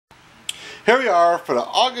Here we are for the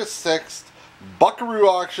August 6th Buckaru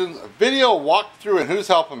auctions video walkthrough, and who's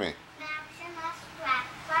helping me?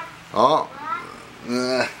 Oh,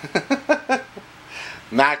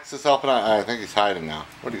 Max is helping out. I think he's hiding now.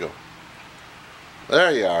 Where'd he go?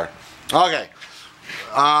 There you are. Okay.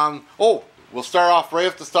 Oh, we'll start off right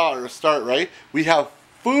at the start, right? We have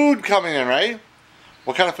food coming in, right?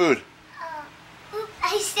 What kind of food?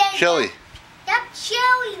 I said chili. Yep,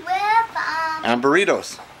 chili with and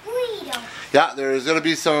burritos. Yeah, there's going to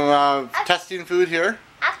be some testing food here.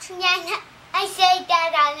 Actually, I said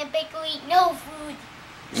that on the bakery, no food.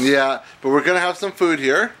 Yeah, but we're going to have some food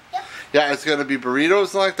here. Yep. Yeah, it's going to be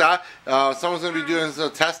burritos like that. Someone's going to be doing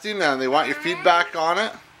some testing, and they want your feedback on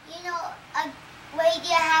it. You know, wait,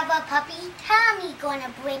 you have a puppy Tommy going to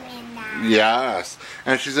bring in now. Yes,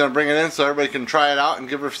 and she's going to bring it in so everybody can try it out and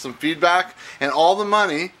give her some feedback. And all the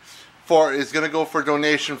money is going to go for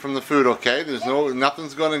donation from the food, okay? There's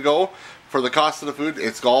nothing's going to go for the cost of the food.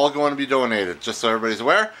 It's all going to be donated, just so everybody's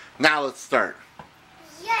aware. Now let's start.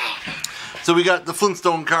 Yeah. So we got the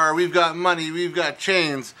Flintstone car, we've got money, we've got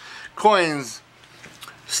chains, coins,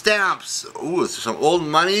 stamps. Ooh, it's some old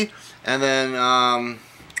money, and then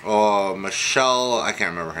oh, Michelle, I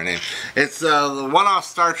can't remember her name. It's the one off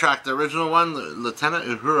Star Trek, the original one, Lieutenant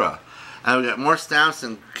Uhura. And we got more stamps.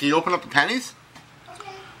 And can you open up the pennies?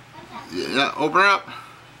 Okay. Yeah, open her up.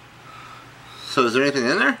 So is there anything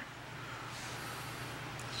in there?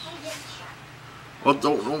 Well,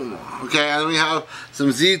 don't. Okay, and we have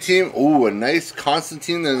some Z Team. Ooh, a nice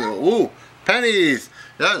Constantine. And ooh, pennies.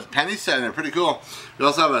 Yeah, there's penny set in there. Pretty cool. We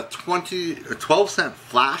also have a 12-cent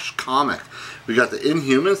Flash comic. We got the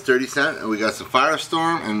Inhumans, 30 cents, and we got some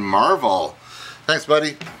Firestorm and Marvel. Thanks,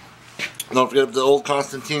 buddy. Don't forget the old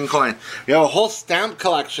Constantine coin. We have a whole stamp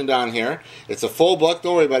collection down here. It's a full book.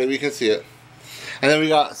 Don't worry, buddy. We can see it. And then we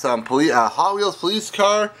got some Hot Wheels police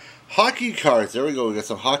car. Hockey cards. There we go. We got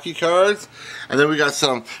some hockey cards. And then we got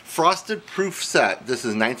some Frosted Proof set. This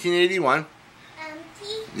is 1981.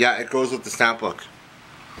 Yeah, it goes with the stamp book.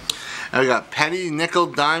 And we got penny, nickel,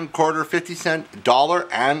 dime, quarter, 50-cent, dollar,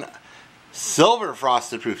 and silver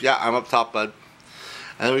Frosted Proof. Yeah, I'm up top, bud.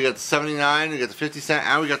 And then we got the 79, we got the 50-cent,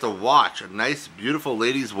 and we got the watch. A nice, beautiful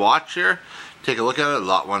ladies' watch here. Take a look at it,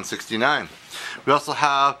 lot 169. We also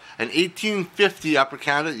have an 1850 Upper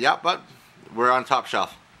Canada. Yeah, but we're on top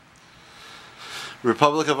shelf.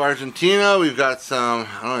 Republic of Argentina, we've got some,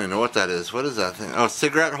 I don't even know what that is. What is that thing? Oh,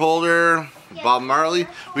 cigarette holder, Bob Marley.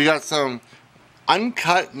 We got some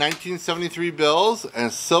uncut 1973 bills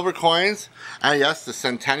and silver coins. And yes, the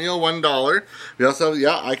Centennial $1. We also have,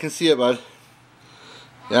 yeah, I can see it, bud.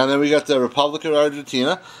 Yeah, and then we got the Republic of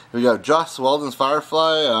Argentina. We got Joss Weldon's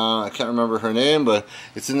Firefly. I can't remember her name, but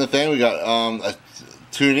it's in the thing. We got a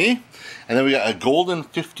toonie. And then we got a golden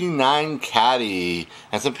 59 caddy.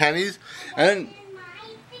 And some pennies. And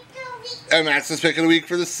Matt's just picking a week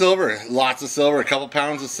for the silver. Lots of silver, a couple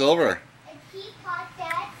pounds of silver.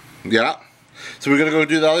 Yeah. So we're gonna go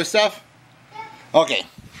do the other stuff? Okay.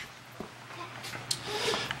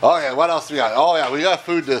 Okay, what else we got? Oh yeah, we got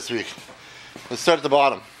food this week. Let's start at the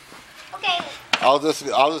bottom. Okay. I'll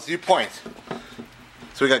just you point.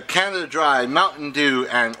 So we got Canada Dry, Mountain Dew,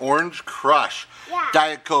 and Orange Crush. Yeah.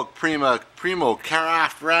 Diet Coke, Primo,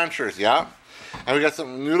 Carafe Ranchers, yeah. And we got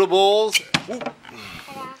some noodle bowls. Ooh.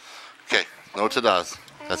 Okay, no ta-das.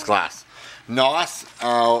 That's glass. Nos,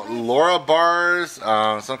 Laura bars,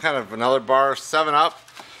 some kind of vanilla bar, 7-Up.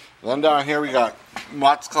 Then down here we got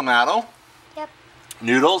Mott's Clamato. Yep.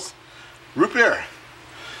 Noodles. Root beer.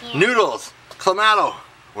 Yeah. Noodles. Clamato.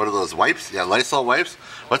 What are those, wipes? Yeah, Lysol wipes.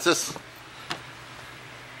 What's this?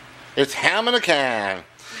 It's ham in a can.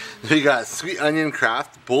 We got Sweet Onion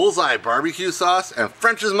Craft, Bullseye barbecue sauce, and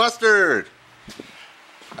French's mustard.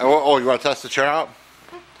 Oh, you want to test the chair out?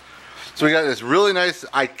 So we got this really nice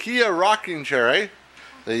IKEA rocking chair, right?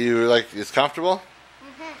 That you like, it's comfortable.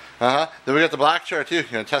 Then we got the black chair too. You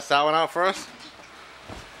gonna test that one out for us?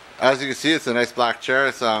 As you can see, it's a nice black chair.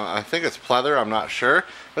 It's I think it's pleather. I'm not sure,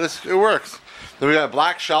 but it works. Then we got a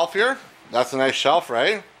black shelf here. That's a nice shelf,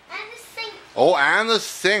 right? And the sink. Oh, and the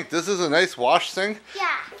sink. This is a nice wash sink. Yeah.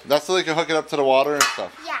 That's so you can hook it up to the water and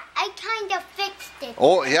stuff. Yeah, I kind of fixed it.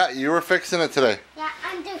 Oh yeah, you were fixing it today. Yeah,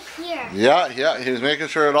 under here. Yeah, he was making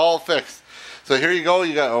sure it all fixed. So here you go,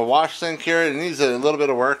 you got a wash sink here. It needs a little bit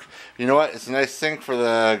of work. You know what, it's a nice sink for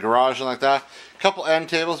the garage and like that. Couple end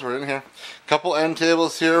tables, we're in here. Couple end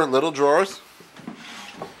tables here, little drawers.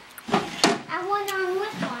 And one on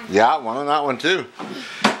this one. Yeah, one on that one too.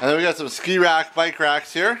 And then we got some ski rack, bike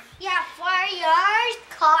racks here. Yeah, for your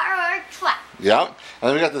car or truck. Yeah, and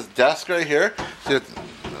then we got this desk right here. So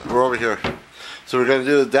we're over here. So we're gonna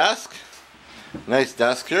do the desk. Nice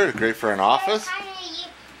desk here, great for an office.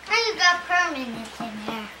 Kind of got permanent in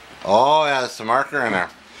there. Oh yeah, there's some marker in there.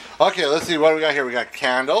 Okay, let's see what we got here. We got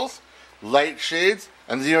candles, light shades,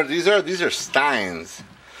 and these are steins.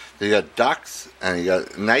 You got ducks, and you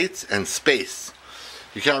got knights and space.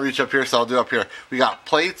 You can't reach up here, so I'll do up here. We got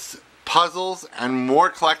plates, puzzles, and more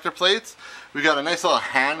collector plates. We got a nice little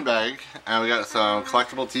handbag, and we got some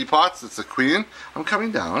collectible teapots. It's a queen. I'm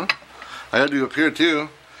coming down. I gotta do up here too.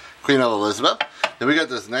 Queen of Elizabeth. Then we got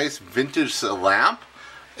this nice vintage lamp.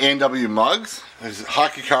 A&W mugs. There's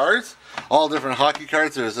hockey cards. All different hockey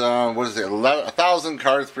cards. There's, what is it, 1,000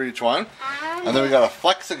 cards for each one. And then we got a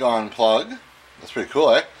Flexagon plug. That's pretty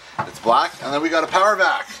cool, eh? It's black. And then we got a power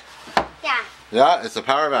back. Yeah. Yeah, it's a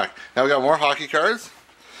power back. Now we got more hockey cards.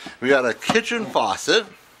 We got a kitchen faucet.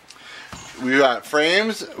 We got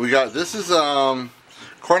frames. We got, this is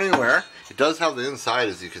Corningware. It does have the inside,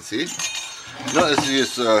 as you can see. No, this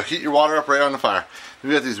is just heat your water up right on the fire.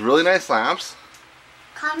 We got these really nice lamps.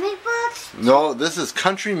 Comic books? No, this is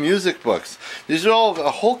country music books. These are all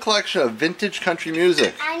a whole collection of vintage country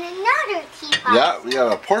music. And another teapot. Yeah, we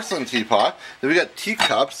have a porcelain teapot. Then we got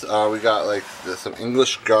teacups. We got like some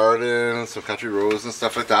English Garden, some Country Rose and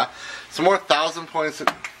stuff like that. Some more 1,000 points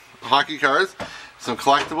hockey cards, some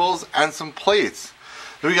collectibles, and some plates.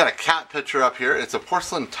 Then we got a cat picture up here. It's a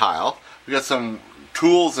porcelain tile. We got some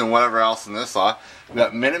tools and whatever else in this lot. We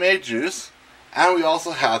got Minute Maid juice. And we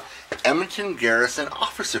also have Edmonton Garrison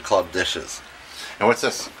Officer Club dishes. And what's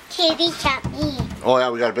this? Kitty chutney. Oh yeah,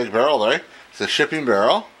 we got a big barrel there. It's a shipping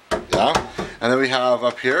barrel. Yeah. And then we have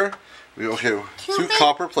up here, two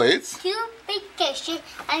copper plates. 2 big dishes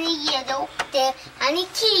and a yellow dish and a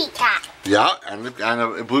kitty cat. Yeah, and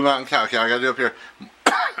a Blue Mountain cow. Okay, I gotta do up here.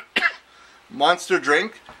 Monster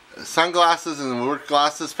drink, sunglasses and work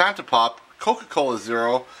glasses, Fanta Pop, Coca-Cola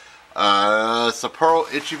Zero, Sapporo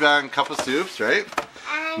Ichiban cup of soups, right?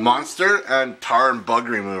 Monster and tar and bug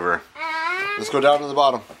remover. Let's go down to the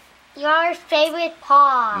bottom. Your favorite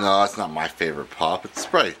pop. No, that's not my favorite pop. It's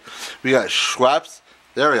Sprite. We got Schweppes.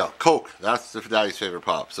 There we go. Coke. That's Daddy's favorite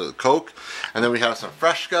pop. So Coke. And then we have some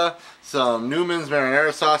Freshka, some Newman's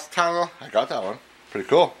marinara sauce, Tylenol. I got that one. Pretty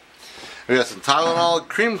cool. We got some Tylenol,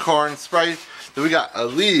 cream corn, Sprite. Then we got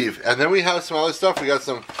Aleve. And then we have some other stuff. We got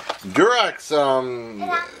some Durex,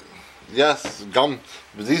 yes, gum.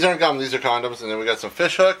 But these aren't gum, these are condoms. And then we got some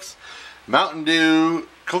fish hooks, Mountain Dew,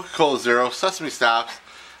 Coca-Cola Zero, Sesame Staps,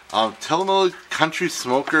 Tillamook Country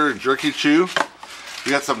Smoker Jerky Chew.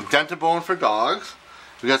 We got some Dentabone for dogs.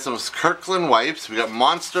 We got some Kirkland wipes. We got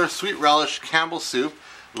Monster, Sweet Relish, Campbell Soup,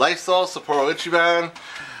 Lysol, Sapporo Ichiban,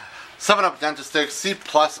 7-Up Dentistix, C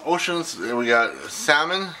Plus, Oceans. And we got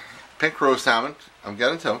salmon, pink rose salmon. I'm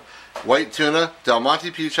getting to them. White tuna, Del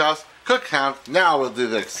Monte Peach House, Cook Camp. Now we'll do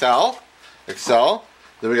the Excel.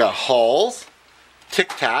 Then we got Halls, Tic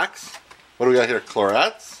Tacs. What do we got here?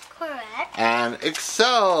 Clorettes. Correct. And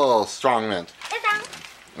Excel Strong Mint.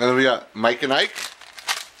 And then we got Mike and Ike.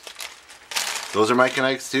 Those are Mike and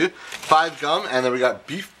Ike's too. 5 gum, and then we got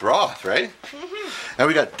beef broth, right? And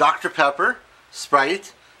we got Dr. Pepper,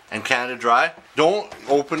 Sprite, and Canada Dry. Don't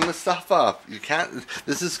open the stuff up. You can't.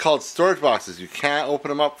 This is called storage boxes. You can't open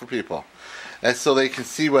them up for people. And so they can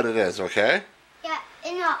see what it is, okay? Yeah,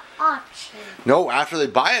 in an auction. No, after they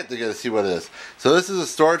buy it, they get to see what it is. So this is a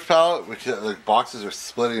storage pallet, which the boxes are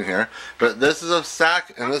splitting here. But this is a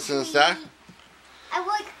stack, and this is a stack.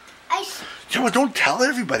 Yeah, well, don't tell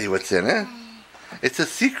everybody what's in it. It's a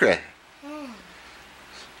secret.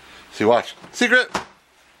 See, watch. Secret!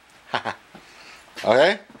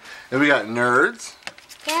 Okay? And we got Nerds.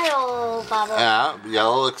 Yellow bubble. Yeah,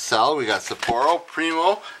 Yellow Excel. We got Sapporo,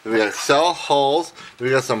 Primo. We got Excel, Hulls. We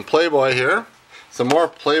got some Playboy here. Some more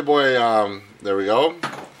Playboy, there we go.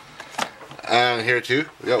 And here too.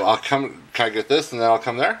 I'll come, can I get this and then I'll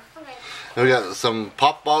come there? Okay. And we got some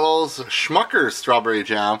pop bottles, Schmucker's Strawberry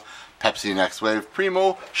Jam, Pepsi Next Wave,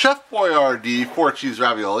 Primo, Chef Boyardee, 4 cheese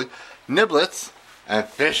ravioli, Niblets, and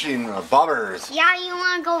fishing bobbers. Yeah, you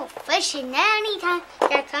want to go fishing anytime.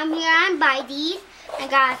 Yeah, come here and buy these. I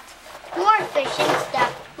got more fishing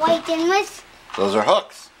stuff. White and with. Those are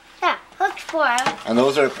hooks. Yeah, hooks for them. And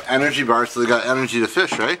those are energy bars, so they got energy to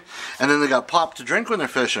fish, right? And then they got pop to drink when they're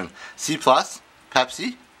fishing. C+,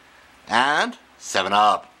 Pepsi, and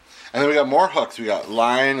 7-Up. And then we got more hooks. We got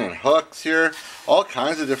line and hooks here. All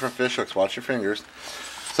kinds of different fish hooks. Watch your fingers.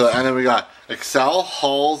 So, and then we got Excel,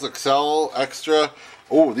 Hulls, Excel, Extra.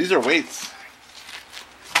 Oh, these are weights.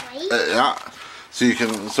 Weights? Yeah. So you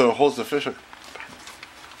can, so it holds the fish hook.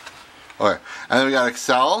 Okay. And then we got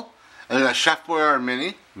Excel. And then we got Chef Boyardee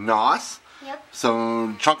Mini, Nos. Yep.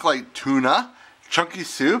 Some Chunk Light Tuna, Chunky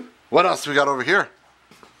Soup. What else we got over here?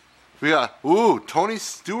 We got, ooh, Tony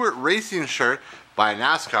Stewart racing shirt by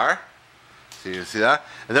NASCAR. So you can see that.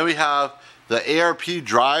 And then we have the ARP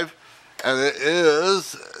Drive, and it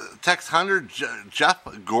is Tex 100 Jeff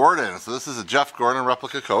Gordon. So this is a Jeff Gordon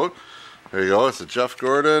replica coat. There you go. It's a Jeff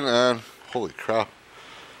Gordon, and holy crap,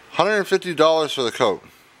 $150 for the coat.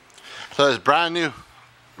 So it's brand new,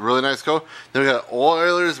 really nice coat. Then we got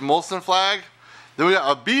Oilers Molson flag. Then we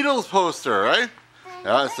got a Beatles poster, right?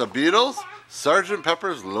 Yeah, it's the Beatles, Sgt.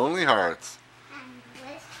 Pepper's Lonely Hearts.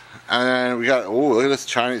 And then we got, oh, look at this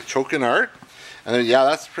Chinese choking art. And then, yeah,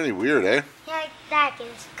 that's pretty weird, eh? Yeah, that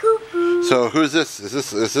is cuckoo. So who's this? Is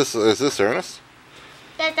this Ernest?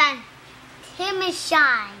 That's on Tim and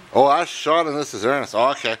Shine. Oh, that's Sean, and this is Ernest. Oh,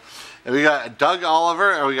 okay. And we got Doug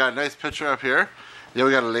Oliver, and we got a nice picture up here. Then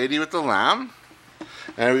we got a lady with the lamb.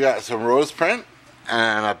 And we got some rose print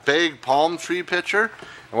and a big palm tree picture.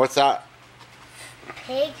 And what's that?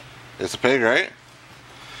 Pig. It's a pig, right?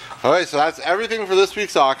 Alright, so that's everything for this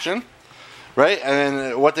week's auction. Right? And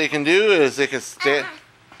then what they can do is they can stay...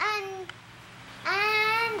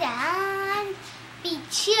 And be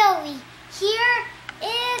chilly. Here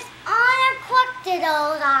is on a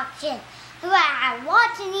collectibles auction. Wow,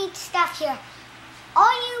 lots of neat stuff here.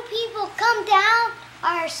 All you people come down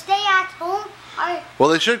or stay at home or... Well,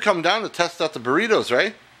 they should come down to test out the burritos,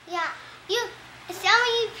 right? Yeah. Some of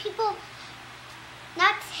you people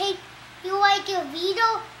not take... You like a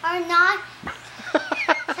burrito or not?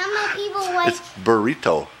 Some of the people like... It's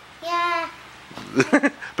burrito. Yeah.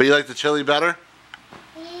 But you like the chili better?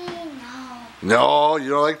 No. No, you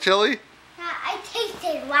don't like chili? I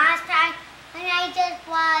tasted last time and I just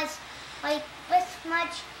was like this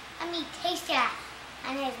much. Let me taste it.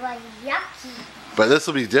 And it was yucky. But this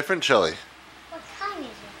will be different chili. What kind is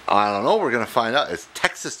it? I don't know. We're going to find out. It's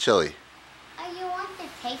Texas chili. Oh, you want to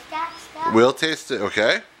taste that stuff? We'll taste it,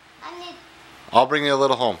 okay? I'll bring you a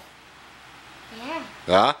little home. Yeah.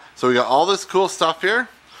 Yeah? So we got all this cool stuff here.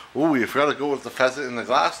 Ooh, we forgot to go with the pheasant in the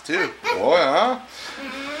glass too. Oh, yeah.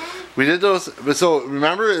 We did those. So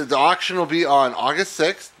remember, the auction will be on August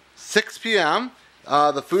 6th, 6 p.m.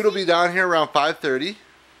 The food will be down here around 5:30.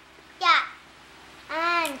 Yeah.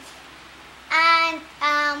 And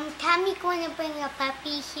Tammy's going to bring a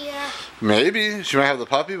puppy here. Maybe. She might have the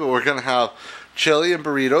puppy, but we're going to have chili and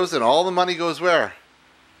burritos, and all the money goes where?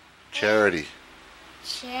 Charity.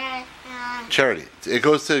 Charity. It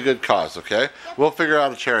goes to a good cause, okay? Yep. We'll figure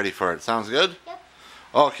out a charity for it. Sounds good? Yep.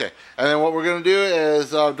 Okay. And then what we're going to do is,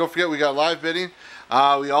 don't forget we got live bidding.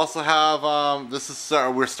 We also have,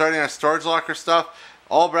 we're starting our storage locker stuff.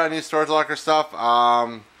 All brand new storage locker stuff.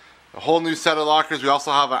 A whole new set of lockers. We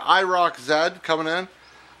also have an iRock Z coming in.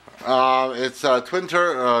 It's a twin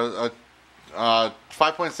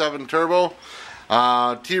 5.7 turbo.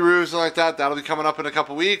 T-roofs and like that. That'll be coming up in a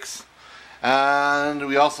couple weeks. And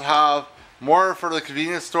we also have more for the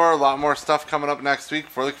convenience store. A lot more stuff coming up next week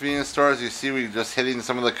for the convenience store. As you see, we're just hitting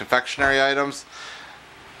some of the confectionery items.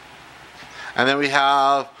 And then we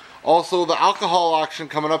have also the alcohol auction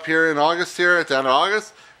coming up here in August here at the end of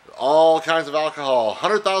August. All kinds of alcohol.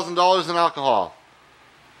 $100,000 in alcohol.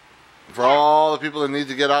 For all the people that need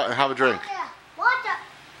to get out and have a drink. What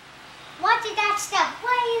did that stuff?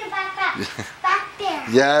 Way in the back there.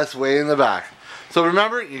 Yes, way in the back. So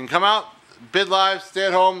remember, you can come out, bid live, stay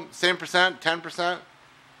at home, same percent, 10%.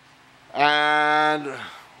 And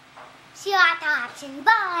see you at the auction.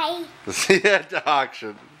 Bye. See you at the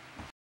auction.